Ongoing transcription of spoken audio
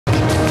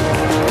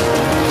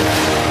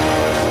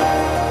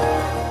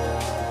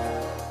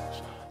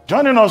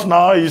Joining us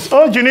now is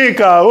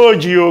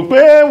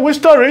OjyOkpe with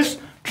stories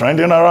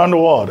trending around the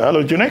world.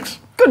 Hello, Junix.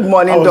 Good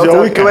morning,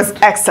 Doctor. It was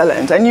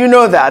excellent, and you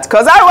know that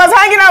because I was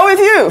hanging out with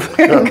you.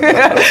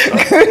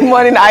 Good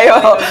morning,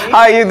 Ayo.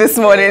 How are you this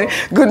morning?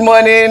 Good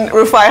morning,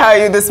 Rufai. How are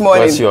you this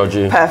morning? Bless you,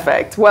 Oji.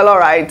 Perfect. Well, all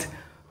right.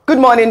 Good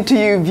morning to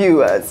you,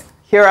 viewers.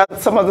 Here are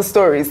some of the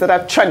stories that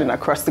are trending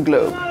across the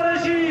globe.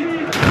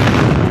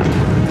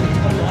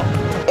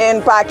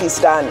 In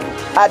Pakistan,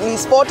 at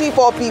least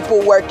 44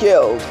 people were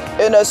killed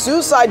in a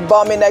suicide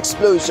bombing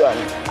explosion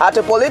at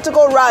a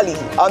political rally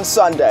on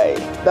Sunday.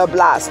 The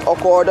blast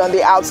occurred on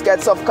the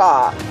outskirts of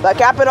Kar, the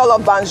capital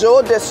of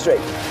Banjul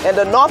district, in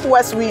the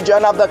northwest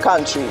region of the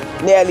country.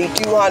 Nearly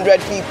 200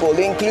 people,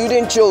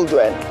 including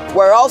children,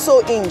 were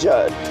also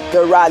injured.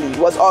 The rally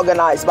was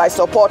organized by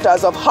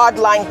supporters of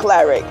hardline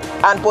cleric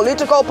and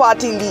political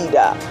party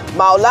leader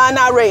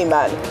Maulana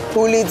Rehman,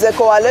 who leads a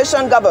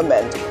coalition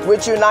government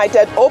which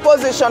united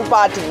opposition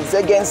parties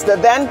against the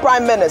then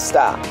Prime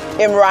Minister,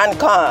 Imran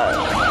Khan.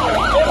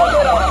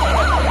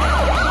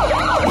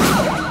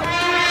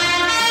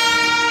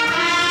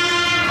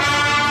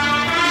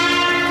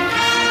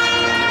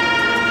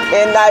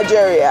 In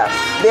Nigeria,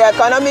 the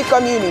Economic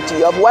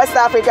Community of West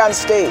African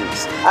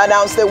States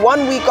announced a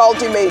one-week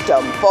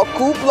ultimatum for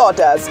coup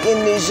plotters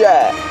in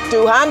Niger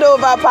to hand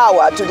over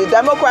power to the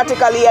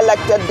democratically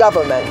elected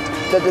government.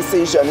 The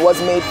decision was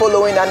made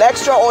following an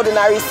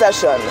extraordinary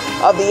session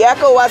of the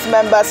ECOWAS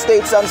member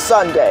states on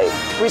Sunday,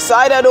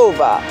 presided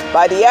over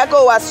by the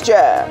ECOWAS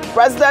chair,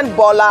 President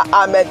Bola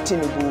Ahmed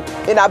Tinubu,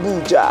 in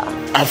Abuja.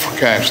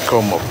 Africa has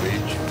come of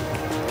age,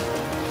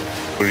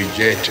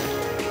 rejected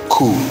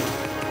coup,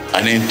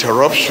 an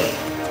interruption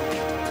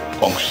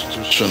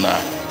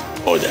constitutional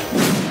order.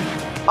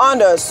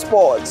 Under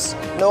sports,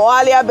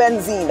 Noalia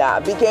Benzina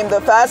became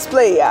the first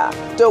player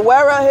to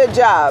wear a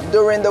hijab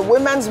during the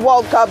Women's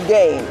World Cup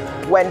game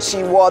when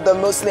she wore the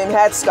Muslim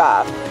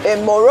headscarf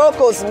in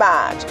Morocco's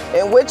match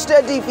in which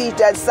they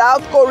defeated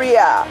South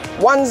Korea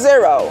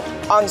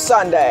 1-0 on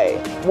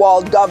Sunday.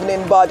 World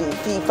governing body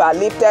FIFA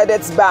lifted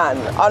its ban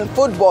on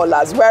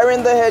footballers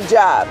wearing the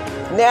hijab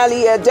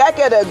nearly a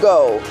decade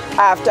ago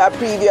after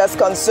previous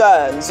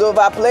concerns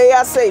over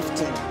player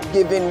safety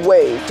giving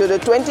way to the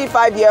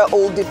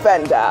 25-year-old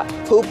defender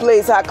who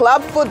plays her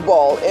club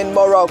football in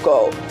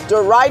Morocco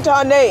to write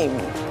her name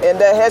in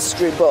the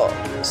history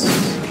books.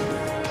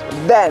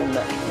 Then,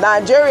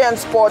 Nigerian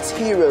sports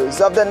heroes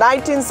of the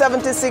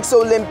 1976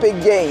 Olympic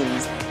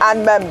Games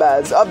and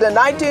members of the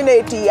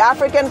 1980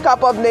 African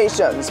Cup of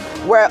Nations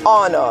were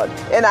honored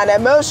in an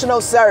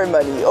emotional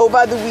ceremony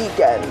over the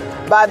weekend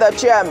by the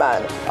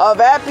chairman of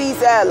Air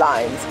Peace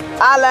Airlines,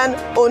 Alan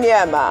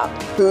Onyema,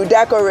 who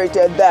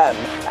decorated them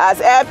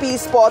as Air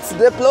Peace Sports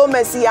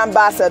diplomacy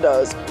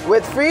ambassadors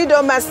with free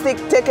domestic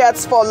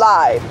tickets for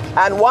life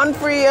and one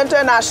free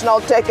international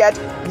ticket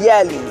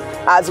yearly,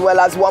 as well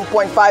as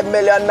 1.5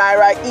 million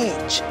naira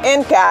each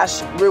in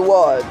cash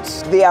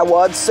rewards. The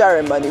awards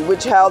ceremony,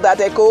 which held at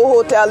Eco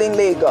Hotel in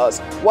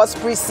Lagos, was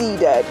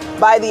preceded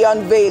by the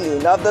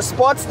unveiling of the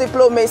Sports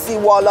Diplomacy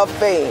Wall of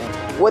Fame,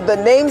 with the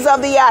names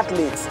of the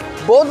athletes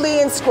boldly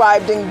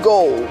inscribed in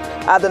gold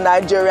at the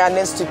Nigerian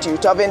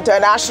Institute of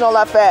International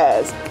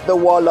Affairs. The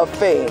Wall of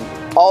Fame,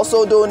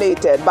 also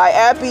donated by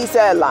Air Peace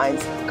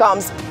Airlines,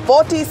 comes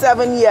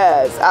 47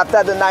 years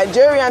after the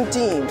Nigerian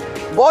team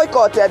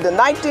boycotted the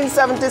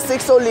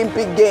 1976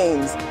 Olympic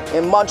Games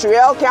in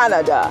Montreal,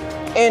 Canada,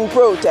 in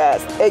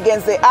protest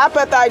against the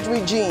apartheid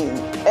regime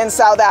in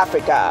South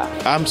Africa.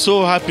 I'm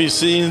so happy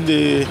seeing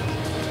these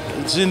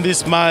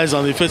smiles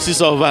on the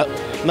faces of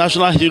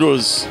national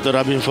heroes that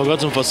have been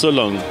forgotten for so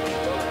long.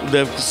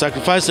 They've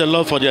sacrificed a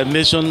lot for their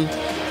nation,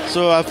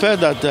 so I felt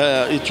that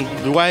it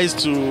would be wise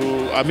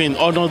to,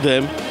 honor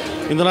them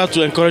in order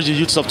to encourage the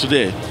youths of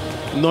today,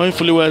 knowing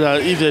fully well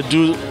that if they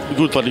do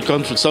good for the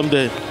country,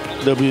 someday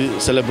they'll be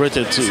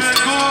celebrated too.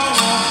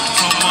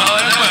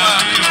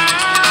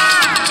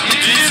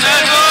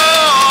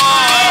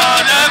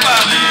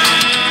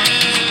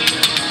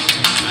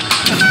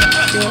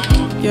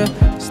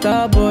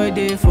 Starboy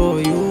day for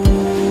you.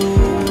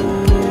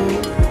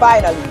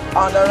 Finally,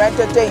 on our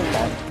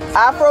entertainment,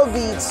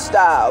 Afrobeat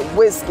star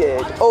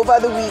Wizkid over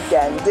the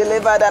weekend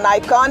delivered an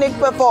iconic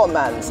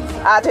performance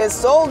at his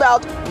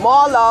sold-out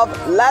More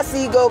Love, Less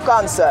Ego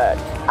concert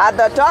at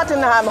the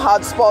Tottenham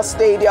Hotspur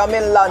Stadium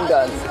in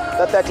London.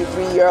 The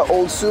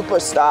 33-year-old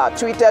superstar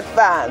treated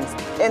fans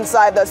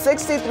inside the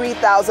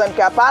 63,000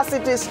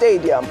 capacity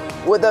stadium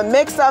with a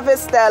mix of his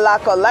stellar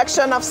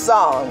collection of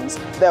songs.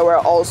 There were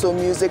also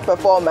music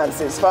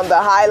performances from the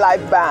High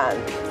Life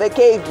Band, The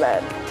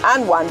Cavemen,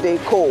 and One Day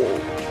Cole.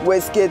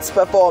 Wizkid's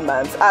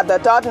performance at the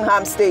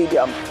Tottenham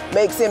Stadium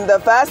makes him the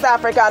first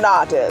African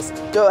artist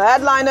to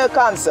headline a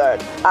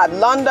concert at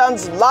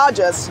London's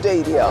largest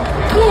stadium. 1,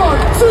 2,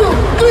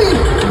 3,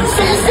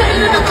 see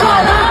standing in the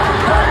corner.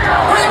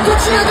 Bring the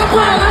chill the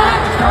pilot.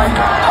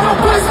 I'm a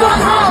boys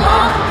gone home.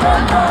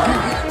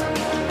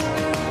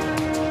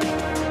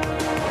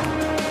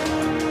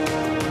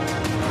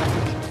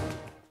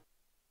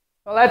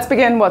 Well, let's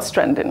begin what's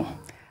trending.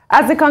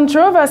 As the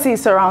controversy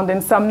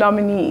surrounding some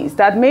nominees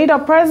that made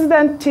up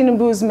President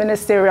Tinubu's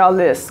ministerial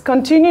list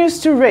continues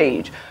to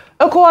rage,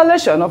 a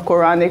coalition of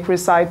Quranic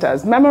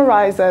reciters,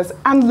 memorizers,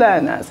 and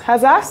learners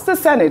has asked the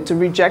Senate to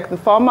reject the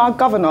former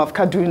governor of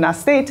Kaduna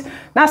State,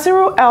 Nasir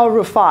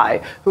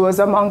El-Rufai, who was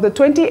among the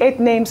 28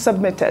 names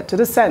submitted to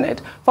the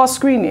Senate for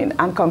screening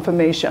and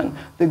confirmation.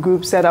 The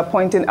group said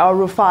appointing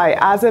El-Rufai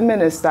as a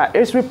minister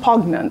is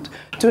repugnant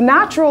to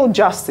natural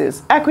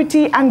justice,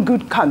 equity, and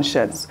good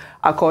conscience.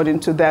 According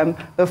to them,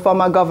 the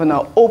former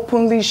governor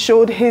openly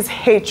showed his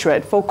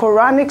hatred for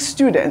Quranic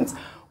students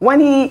when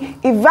he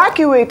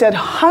evacuated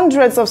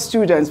hundreds of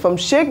students from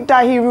Sheikh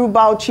Dahiru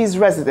Bauchi's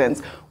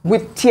residence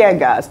with tear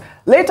gas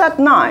late at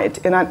night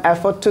in an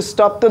effort to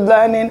stop the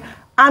learning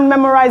and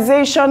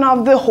memorization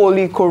of the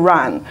Holy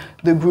Quran.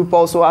 The group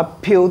also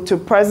appealed to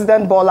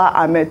President Bola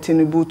Ahmed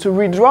Tinubu to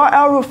withdraw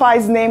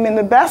El-Rufai's name in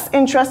the best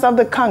interest of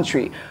the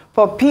country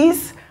for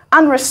peace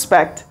and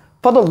respect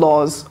for the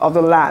laws of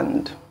the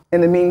land. In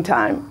the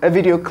meantime, a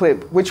video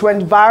clip which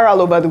went viral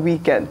over the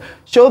weekend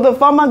showed the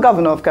former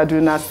governor of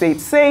Kaduna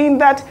State saying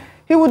that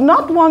he would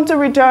not want to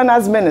return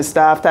as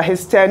minister after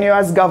his tenure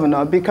as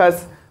governor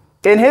because,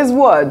 in his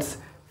words,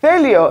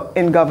 failure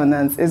in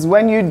governance is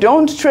when you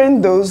don't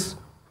train those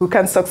who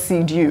can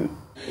succeed you.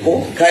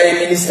 Kai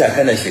minister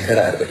kana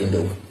shekara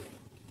 43.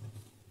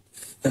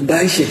 Dan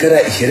bayan shekara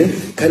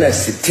 20 kana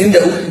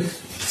 63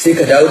 sai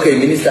ka dawo kai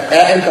minister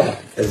ƴaƴanka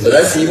ba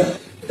za su yi ba.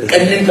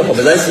 Kannin ka ba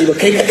za su yi ba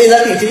kai kadai za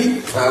ka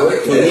yi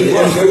to ni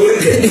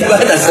ba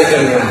na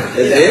sakan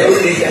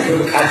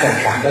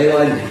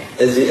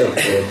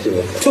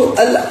to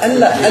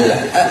Allah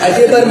a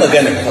dai bar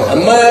magana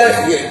amma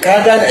ka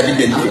gane abin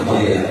da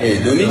nake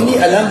domin ni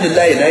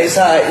alhamdulillah na yi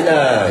sa'a ina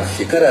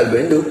shekara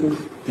 43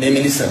 ne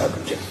ministan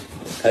Abuja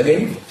ka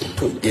gani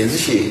to yanzu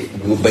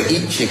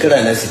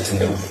shekara na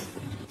 63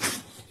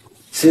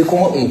 sai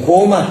kuma in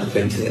koma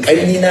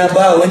kanni na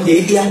ba wanda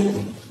ya iya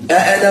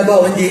 ‘ya'yana ba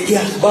wanda ya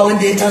iya ba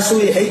wanda ya taso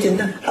ya aikin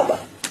nan haba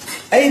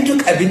ai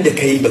duk abin da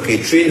kai ba kai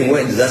training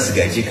wanda za su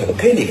gaje ka ba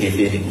kai ne kai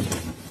fere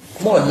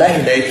kuma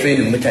wallahi na yi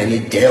training mutane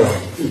da yawa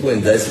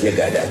wanda za su iya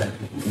gada na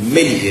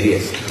many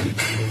areas.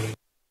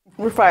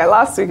 Rufai,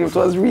 last week it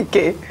was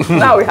Wike.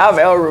 Now we have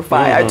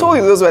El-Rufai. I told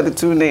you those were the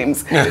two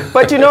names.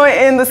 But you know,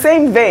 in the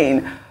same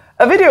vein,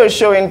 a video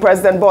showing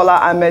President Bola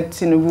Ahmed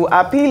Tinubu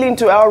appealing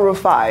to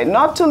El-Rufai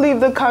not to leave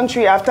the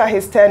country after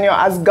his tenure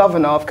as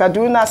governor of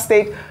Kaduna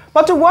State,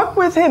 but to work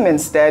with him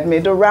instead,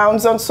 made the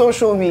rounds on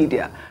social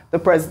media. The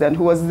president,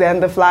 who was then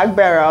the flag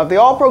bearer of the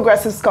All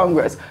Progressives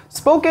Congress,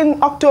 spoke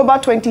in October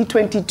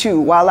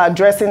 2022 while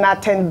addressing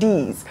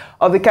attendees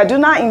of the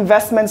Kaduna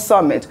Investment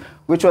Summit,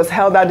 which was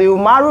held at the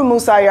Umaru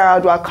Musa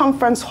Yar'Adua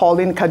Conference Hall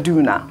in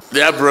Kaduna.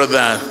 Dear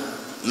brother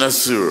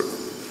Nasir,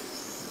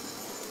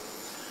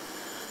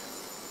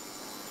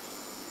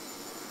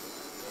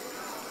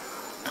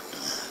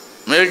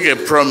 make a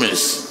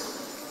promise.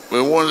 We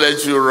won't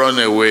let you run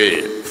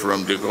away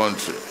from the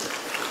country.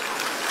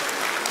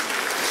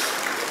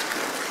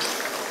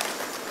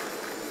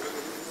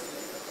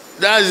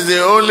 That's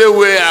the only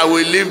way I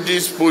will leave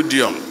this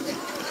podium.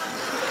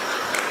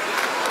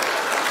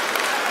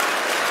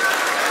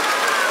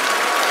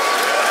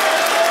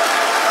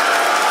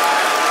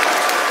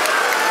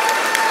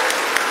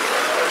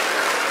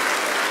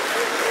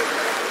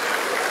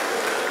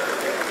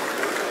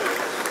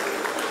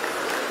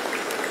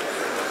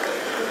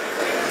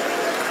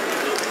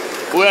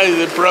 Where is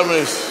the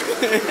promise?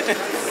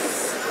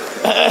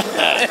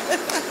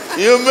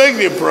 You make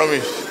the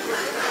promise.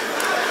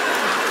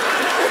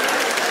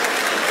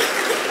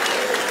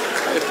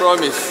 I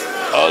promise.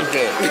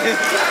 Okay.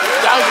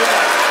 Thank you.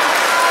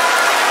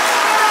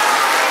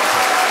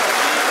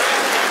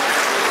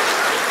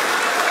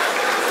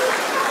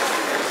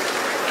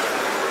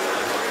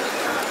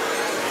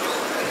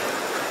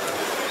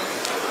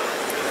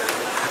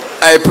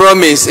 I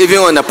promise, even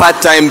on a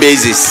part-time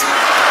basis.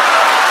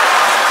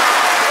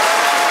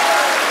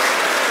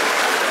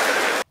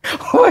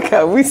 What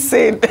can we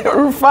say,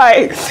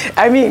 Rufai?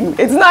 I mean,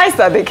 it's nice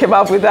that they came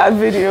up with that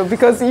video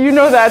because you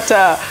know that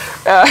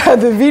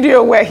the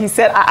video where he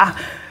said,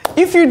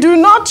 if you do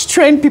not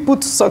train people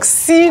to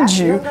succeed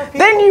you,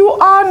 then you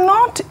are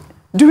not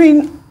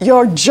doing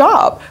your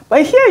job.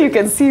 But here you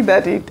can see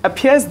that it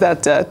appears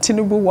that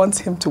Tinubu wants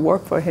him to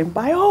work for him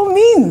by all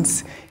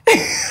means.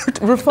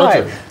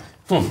 Rufai. Okay.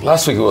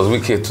 Last week it was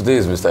Wike, today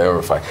is Mr.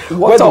 El-Rufai.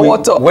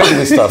 Water. Where do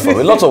we start from?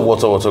 A lot of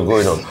water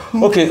going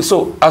on. Okay,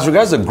 so as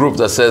regards the group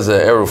that says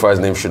El-Rufai's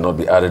name should not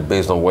be added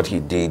based on what he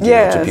did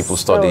to people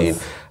studying,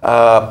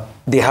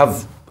 they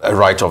have a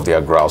right of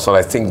their grouse, and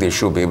I think they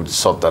should be able to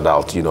sort that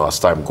out, as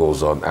time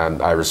goes on.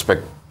 And I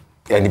respect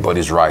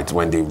anybody's right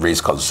when they raise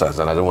concerns,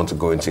 and I don't want to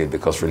go into it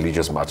because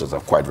religious matters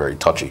are quite very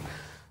touchy,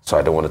 so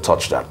I don't want to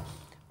touch that.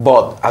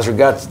 But as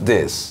regards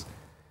this,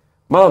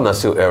 Malam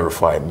Nasir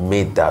El-Rufai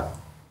made that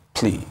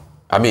plea.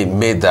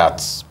 Made that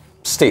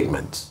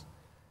statement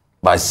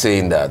by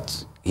saying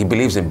that he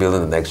believes in building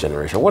the next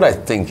generation. What I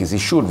think is he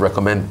should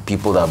recommend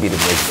people that will be the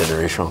next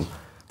generation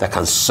that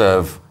can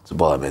serve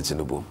Bola Ahmed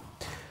Tinubu.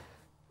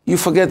 You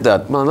forget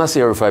that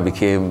Nasir El-Rufai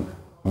became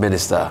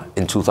minister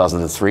in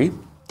 2003.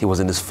 He was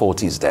in his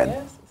 40s then.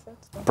 Yes,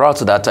 prior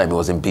to that time, he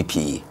was in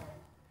BPE.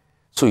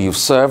 So you've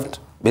served,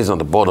 based on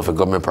the board of a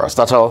government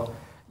parastatal,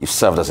 you've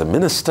served as a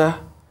minister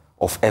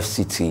of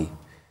FCT,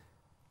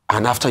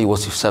 and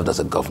afterwards you've served as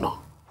a governor.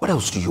 What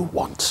else do you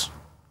want?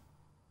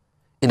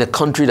 In a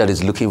country that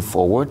is looking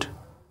forward,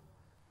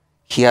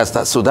 he has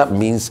that. So that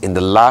means in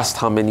the last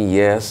how many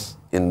years?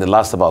 In the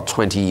last about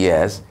 20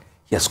 years,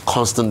 he has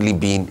constantly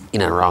been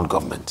in and around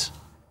government.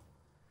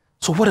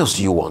 So what else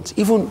do you want?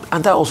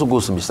 And that also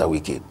goes to Mr.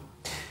 Wike.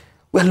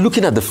 We're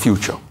looking at the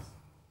future.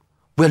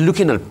 We're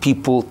looking at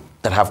people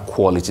that have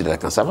quality that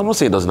can serve. I'm not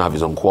saying he doesn't have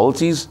his own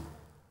qualities,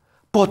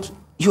 but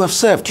you have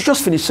served. You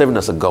just finished serving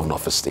as a governor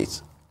of a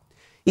state.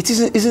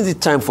 Isn't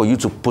it time for you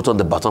to put on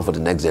the baton for the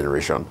next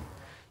generation?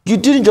 You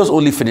didn't just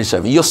only finish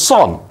serving. Your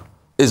son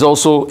is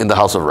also in the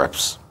House of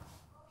Reps.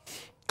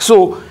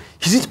 So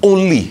is it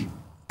only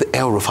the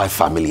El-Rufai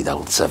family that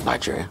would serve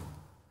Nigeria?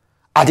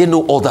 Are there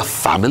no other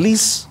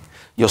families?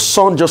 Your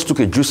son just took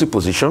a juicy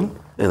position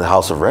in the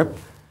House of Reps.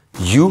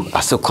 You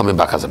are still coming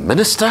back as a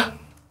minister?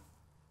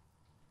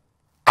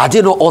 Are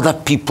there no other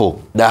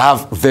people that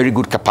have very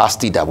good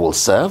capacity that will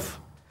serve?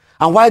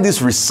 And why this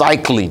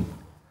recycling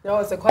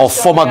of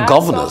former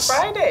governors?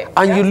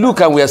 And you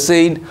look and we are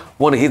saying,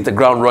 want to hit the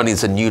ground running,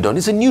 it's a new dawn.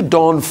 It's a new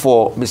dawn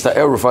for Mr.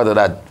 El-Rufai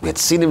that we had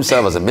seen him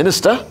serve as a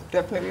minister.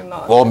 Definitely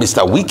not. Or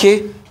Mr.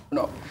 Wike.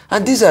 No.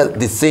 And these are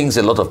the things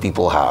a lot of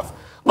people have.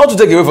 Not to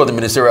take away from the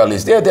ministerial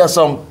list. There are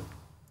some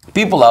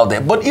people out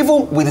there, but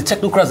even with the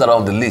technocrats that are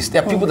on the list,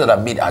 there are people that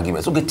have made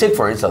arguments. Okay, take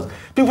for instance,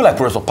 people like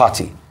Professor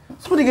Party.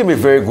 Somebody gave me a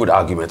very good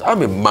argument.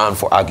 I'm a man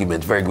for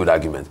argument, very good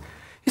argument.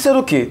 He said,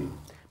 okay,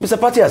 Mr.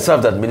 Party has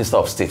served as Minister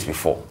of State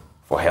before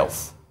for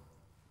health.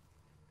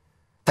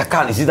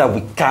 Is it that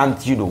we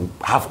can't,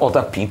 have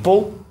other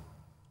people?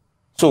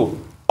 So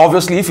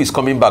obviously, if he's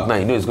coming back now,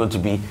 he's going to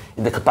be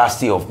in the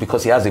capacity of,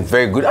 because he has a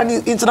very good, and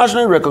he's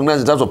internationally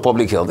recognized in terms of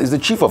public health. He's the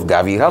chief of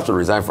Gavi. He has to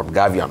resign from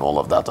Gavi and all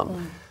of that.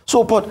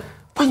 So, but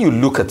when you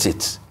look at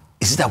it,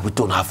 is it that we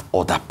don't have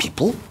other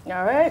people?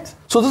 All right.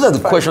 So those are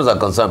the questions and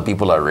concerns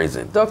people are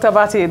raising. Dr.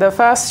 Bati, the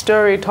first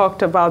story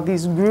talked about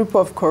this group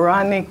of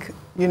Quranic,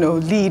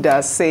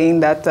 leaders saying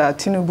that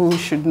Tinubu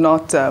should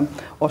not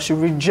or should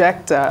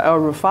reject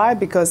El-Rufai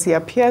because he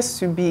appears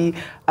to be,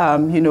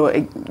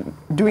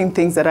 doing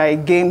things that are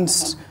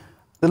against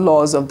the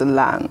laws of the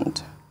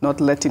land,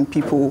 not letting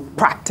people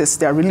practice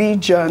their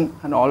religion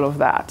and all of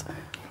that.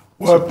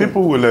 Well,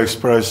 people will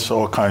express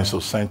all kinds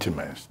of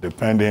sentiments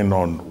depending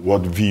on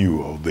what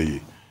view of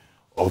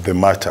the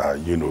matter,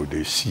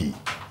 they see.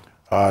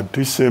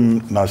 This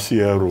same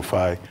Nasir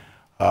El-Rufai,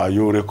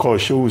 you recall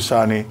Sheikh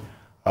Usani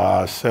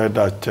said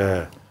that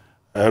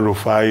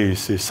El-Rufai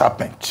is a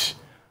serpent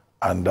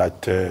and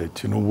that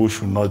Tinubu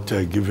should not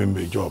give him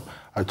a job.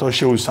 I thought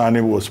Sheikh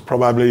Usani was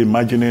probably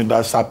imagining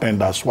that serpent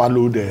that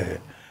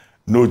swallowed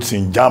notes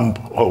in jam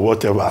or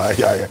whatever.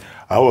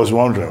 I was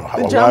wondering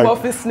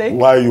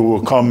why you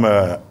will come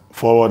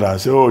forward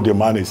and say, oh, the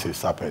man is a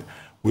serpent.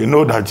 We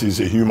know that he's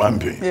a human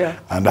being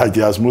and that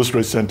he has most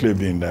recently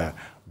been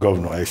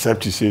governor,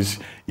 except he says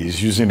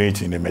he's using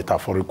it in a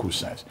metaphorical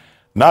sense.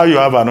 Now you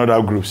have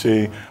another group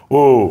saying,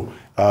 oh,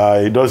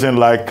 he doesn't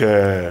like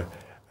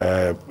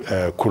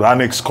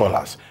Quranic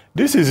scholars.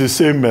 This is the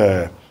same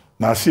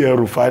Nasir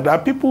El-Rufai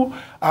that people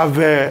have,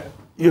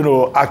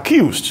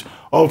 accused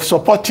of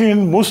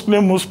supporting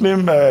Muslim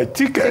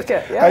ticket.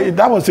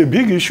 That was a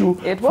big issue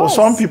for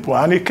some people.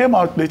 And he came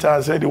out later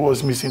and said it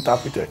was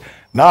misinterpreted.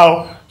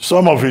 Now,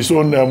 some of his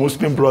own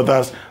Muslim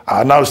brothers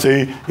are now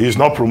saying he's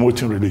not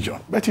promoting religion.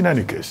 But in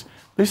any case,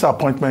 these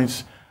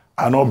appointments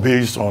are not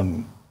based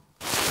on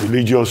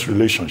religious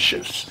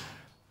relationships.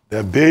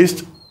 They're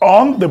based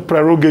on the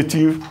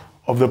prerogative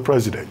of the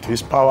president,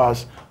 his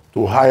powers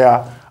to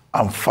hire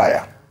and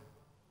fire.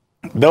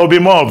 There will be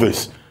more of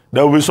this.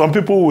 There will be some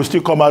people who will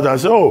still come out and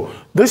say, oh,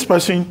 this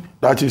person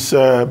that is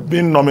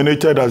being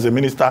nominated as a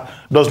minister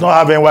does not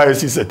have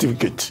NYSC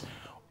certificate.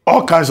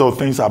 All kinds of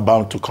things are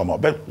bound to come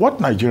up. But what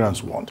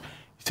Nigerians want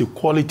is a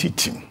quality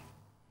team.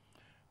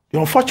 The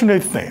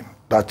unfortunate thing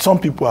that some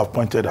people have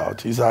pointed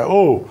out is that,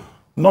 oh,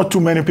 not too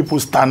many people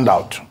stand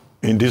out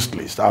in this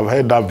list. I've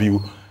heard that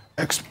view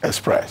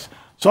expressed.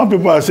 Some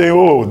people are saying,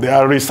 oh, they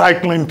are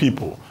recycling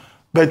people.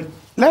 But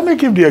let me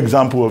give the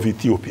example of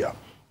Ethiopia.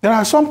 There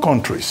are some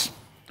countries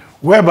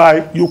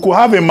whereby you could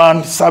have a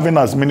man serving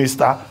as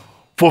minister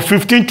for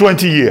 15,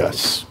 20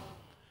 years.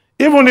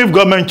 Even if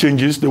government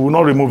changes, they will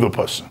not remove the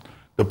person.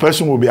 The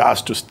person will be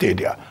asked to stay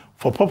there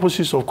for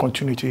purposes of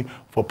continuity,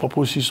 for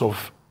purposes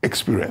of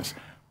experience.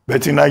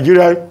 But in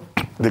Nigeria,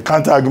 the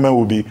counter-argument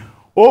will be,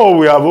 oh,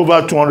 we have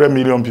over 200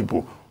 million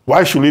people.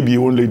 Why should it be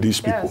only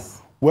these people?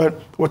 Yes. Well,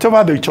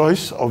 whatever the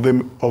choice of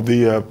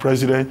the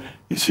president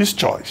is his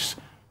choice.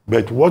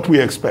 But what we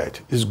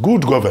expect is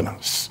good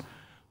governance.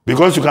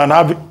 Because you can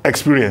have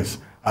experience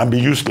and be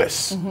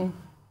useless.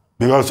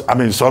 Because,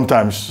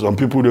 sometimes some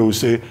people, they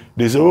say,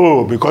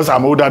 oh, because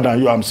I'm older than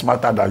you, I'm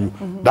smarter than you.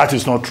 That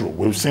is not true.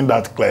 We've seen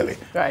that clearly.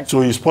 Right.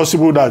 So it's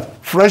possible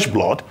that fresh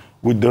blood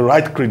with the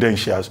right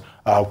credentials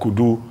could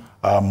do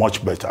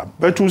much better.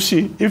 But we'll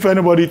see. If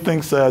anybody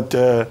thinks that,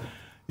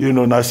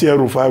 Nasir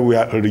El-Rufai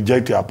will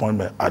reject the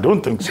appointment, I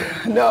don't think so.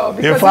 No,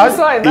 because in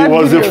fact, he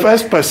was the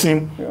first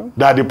person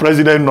that the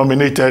president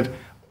nominated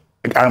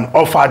and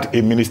offered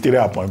a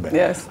ministerial appointment.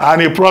 Yes.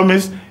 And he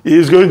promised he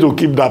is going to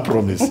keep that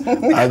promise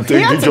and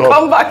take the job.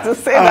 Come back to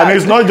say that. And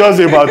it's not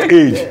just about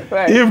age.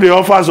 Right. If they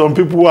offer some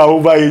people who are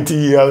over 80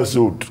 years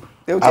old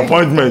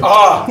appointment,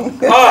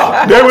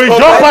 they will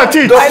jump at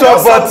it.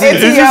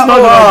 This is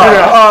not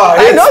Nigeria.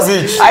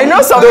 I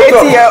know some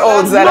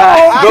 80-year-olds that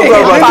are in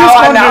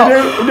power now.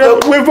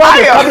 We've had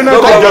a cabinet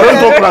of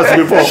gerontocrats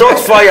before.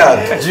 Shots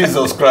fired.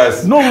 Jesus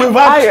Christ. No, we've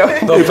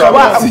had.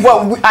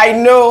 Well, I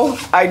know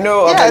of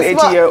an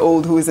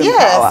 80-year-old who is in power.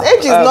 Yes,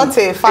 age is not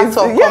a factor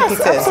of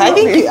competence.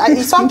 Absolutely. I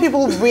think some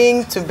people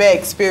bring to bear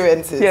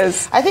experiences.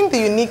 Yes. I think the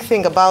unique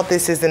thing about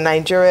this is the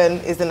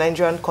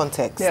Nigerian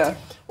context. Yeah.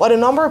 What a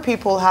number of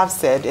people have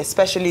said,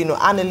 especially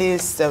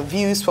analysts and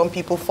views from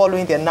people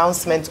following the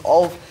announcement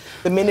of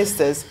the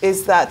ministers,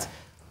 is that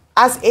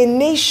as a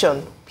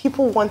nation,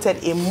 people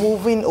wanted a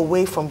moving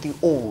away from the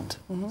old,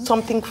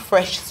 something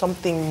fresh,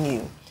 something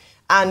new.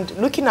 And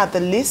looking at the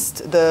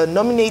list, the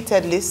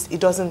nominated list, it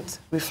doesn't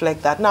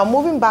reflect that. Now,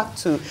 moving back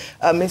to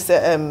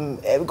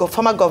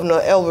former Governor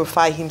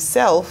El-Rufai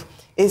himself,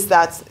 is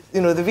that,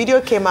 the video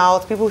came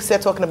out, people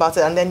started talking about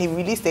it, and then he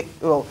released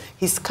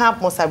his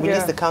camp must have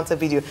released the counter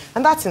video.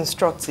 And that's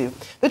instructive.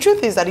 The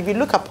truth is that if you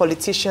look at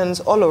politicians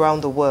all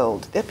around the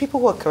world, there are people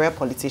who are career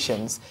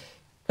politicians.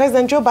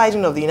 President Joe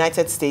Biden of the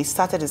United States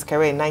started his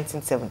career in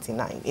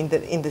 1979,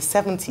 in the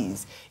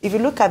 70s. If you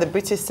look at the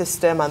British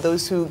system and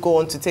those who go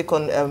on to take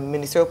on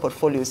ministerial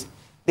portfolios,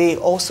 they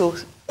also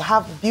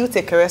have built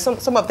a career,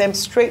 some of them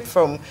straight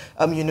from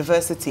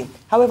university.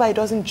 However, it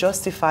doesn't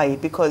justify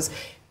it because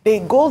they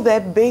go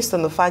there based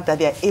on the fact that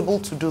they are able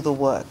to do the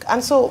work.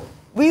 And so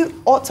we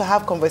ought to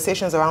have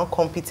conversations around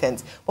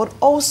competence, but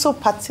also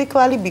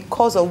particularly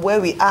because of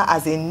where we are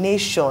as a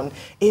nation,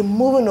 a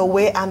moving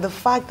away, and the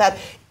fact that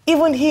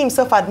even he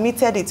himself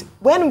admitted it.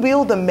 When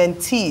will the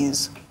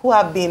mentees who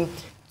have been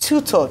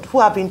tutored, who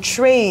have been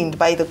trained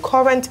by the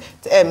current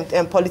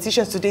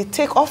politicians today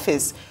take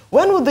office?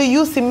 When will the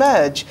youth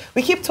emerge?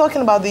 We keep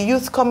talking about the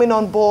youth coming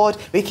on board.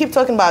 We keep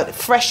talking about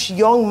fresh,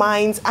 young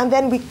minds, and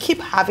then we keep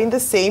having the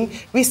same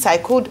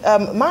recycled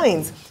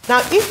minds.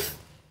 Now, if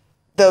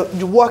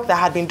the work that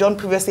had been done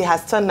previously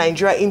has turned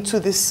Nigeria into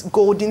this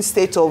golden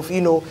state of,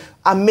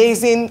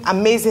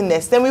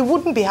 amazingness, then we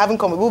wouldn't be having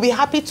we'll be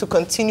happy to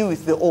continue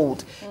with the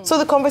old. So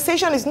the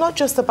conversation is not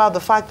just about the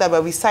fact that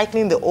we're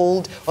recycling the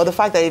old or the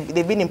fact that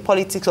they've been in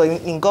politics or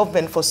in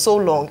government for so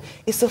long.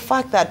 It's the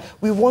fact that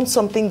we want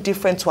something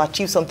different to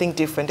achieve something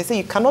different. They say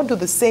you cannot do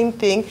the same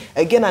thing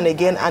again and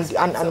again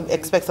and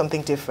expect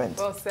something different.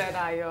 Well said,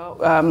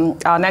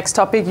 Ayo. Our next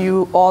topic,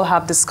 you all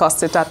have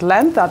discussed it at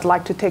length. I'd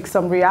like to take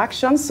some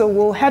reactions. So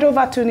we'll head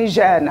over to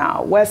Niger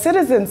now, where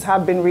citizens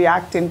have been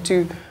reacting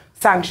to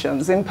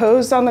sanctions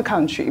imposed on the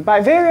country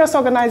by various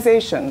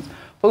organizations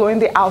following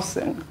the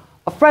ousting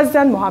of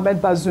President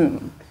Mohamed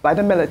Bazoum by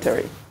the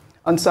military.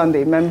 On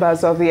Sunday,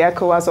 members of the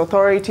ECOWAS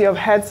Authority of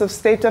Heads of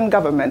State and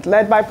Government,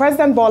 led by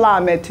President Bola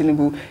Ahmed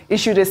Tinubu,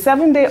 issued a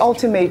 7-day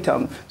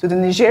ultimatum to the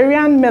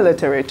Nigerian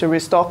military to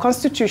restore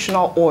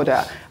constitutional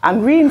order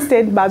and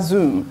reinstate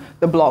Bazoum.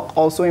 The bloc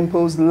also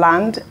imposed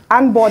land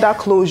and border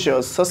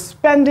closures,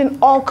 suspending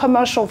all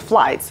commercial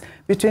flights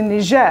between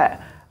Niger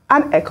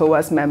and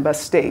ECOWAS member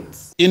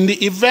states. In the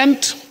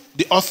event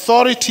the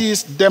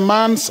authorities'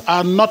 demands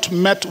are not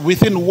met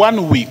within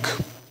 1 week,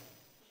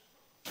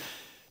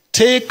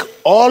 take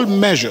all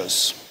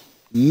measures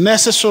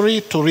necessary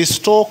to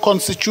restore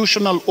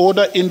constitutional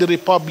order in the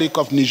Republic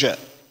of Niger.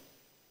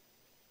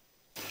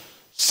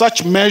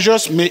 Such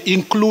measures may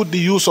include the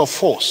use of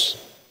force.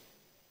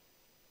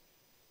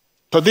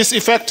 To this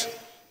effect,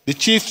 the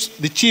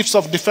chiefs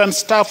of defense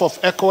staff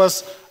of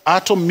ECOWAS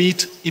are to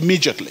meet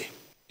immediately.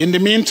 In the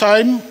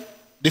meantime,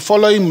 the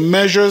following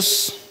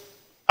measures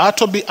are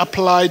to be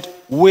applied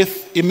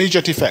with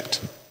immediate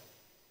effect.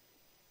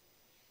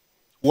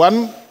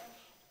 1,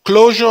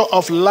 closure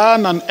of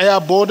land and air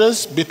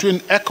borders between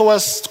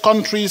ECOWAS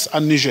countries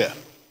and Niger.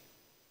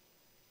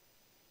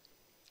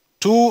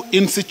 2,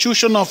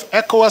 institution of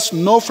ECOWAS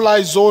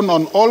no-fly zone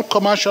on all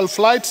commercial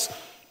flights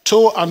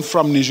to and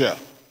from Niger.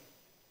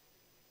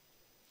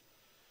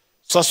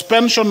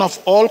 Suspension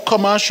of all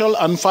commercial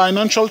and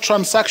financial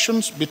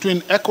transactions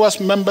between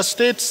ECOWAS member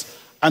states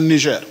and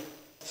Niger.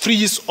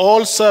 Freeze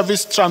all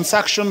service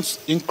transactions,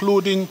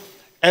 including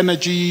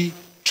energy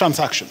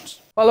transactions.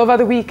 Well, over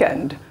the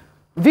weekend,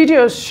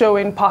 videos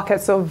showing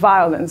pockets of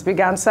violence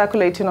began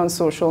circulating on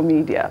social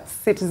media.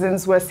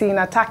 Citizens were seen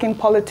attacking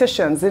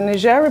politicians in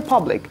Niger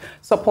Republic,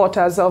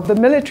 supporters of the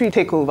military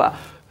takeover,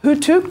 who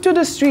took to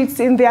the streets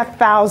in their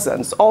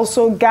thousands,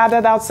 also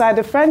gathered outside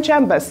the French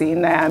embassy in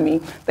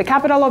Niamey, the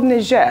capital of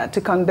Niger,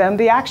 to condemn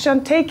the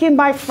action taken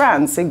by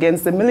France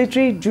against the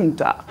military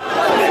junta.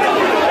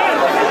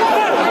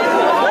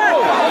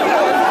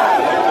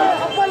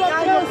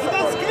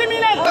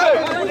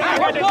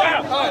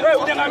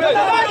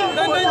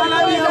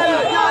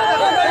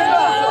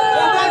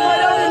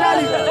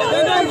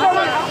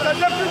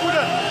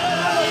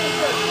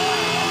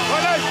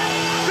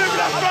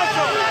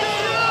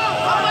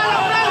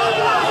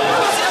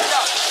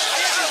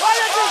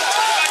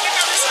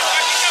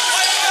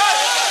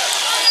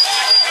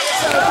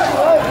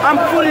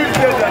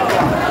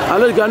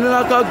 alal ganin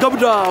haka gab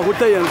da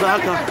huta yanzu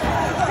haka.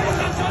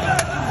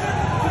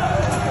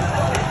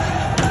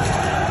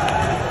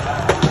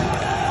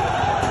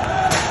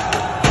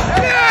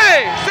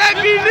 C'est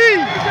fini!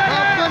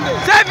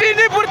 C'est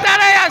fini pour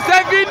Taraya,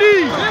 c'est fini!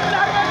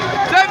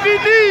 C'est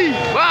fini!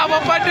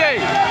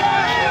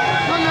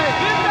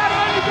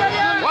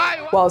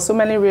 Well, so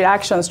many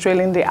reactions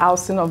trailing the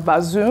ousting of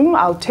Bazoum.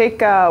 I'll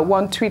take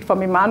one tweet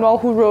from Emmanuel,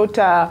 who wrote,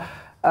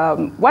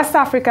 West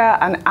Africa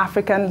and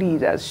African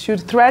leaders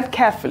should tread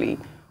carefully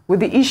with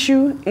the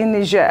issue in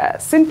Niger,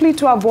 simply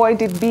to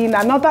avoid it being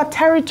another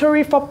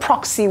territory for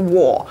proxy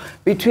war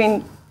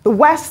between the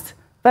West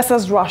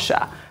versus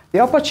Russia. The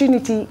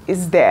opportunity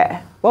is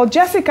there. Well,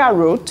 Jessica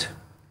wrote,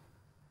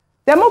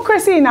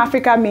 democracy in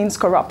Africa means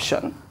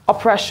corruption,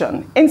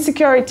 oppression,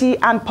 insecurity,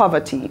 and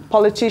poverty.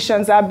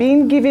 Politicians are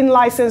being given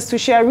license to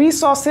share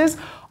resources,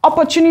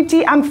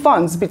 opportunity, and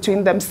funds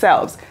between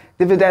themselves.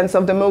 Dividends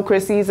of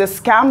democracy is a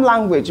scam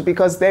language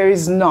because there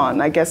is none.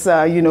 I guess,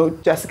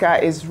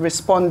 Jessica is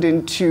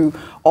responding to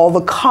all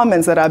the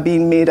comments that are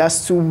being made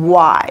as to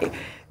why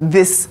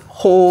this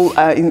whole,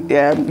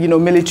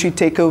 military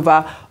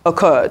takeover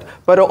occurred.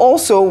 But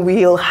also,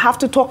 we'll have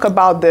to talk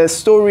about the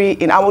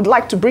story I would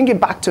like to bring it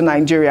back to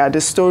Nigeria,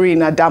 the story in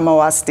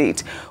Adamawa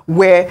State,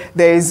 where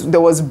there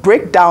was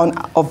breakdown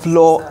of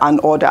law and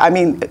order. I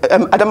mean,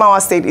 Adamawa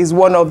State is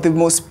one of the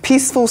most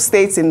peaceful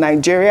states in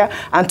Nigeria,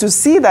 and to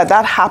see that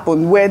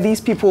happened, where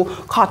these people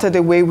carted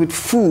away with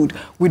food,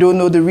 we don't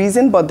know the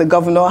reason, but the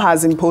governor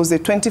has imposed a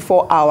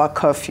 24-hour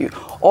curfew.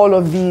 All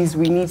of these,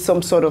 we need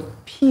some sort of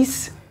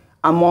peace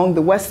among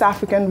the West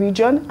African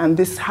region, and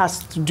this has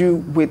to do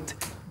with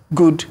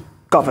good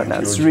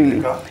governance,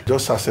 really.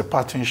 Just as a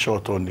parting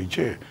shot on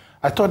Niger,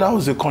 I thought that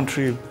was a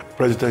country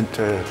President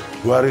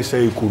Buhari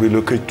said he could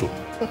relocate to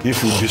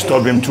if we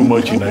disturb him too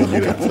much in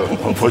Nigeria. So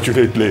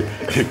unfortunately,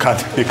 he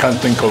can't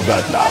think of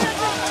that now.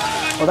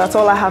 Well, that's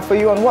all I have for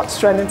you on What's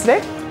Trending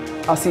today.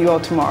 I'll see you all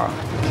tomorrow.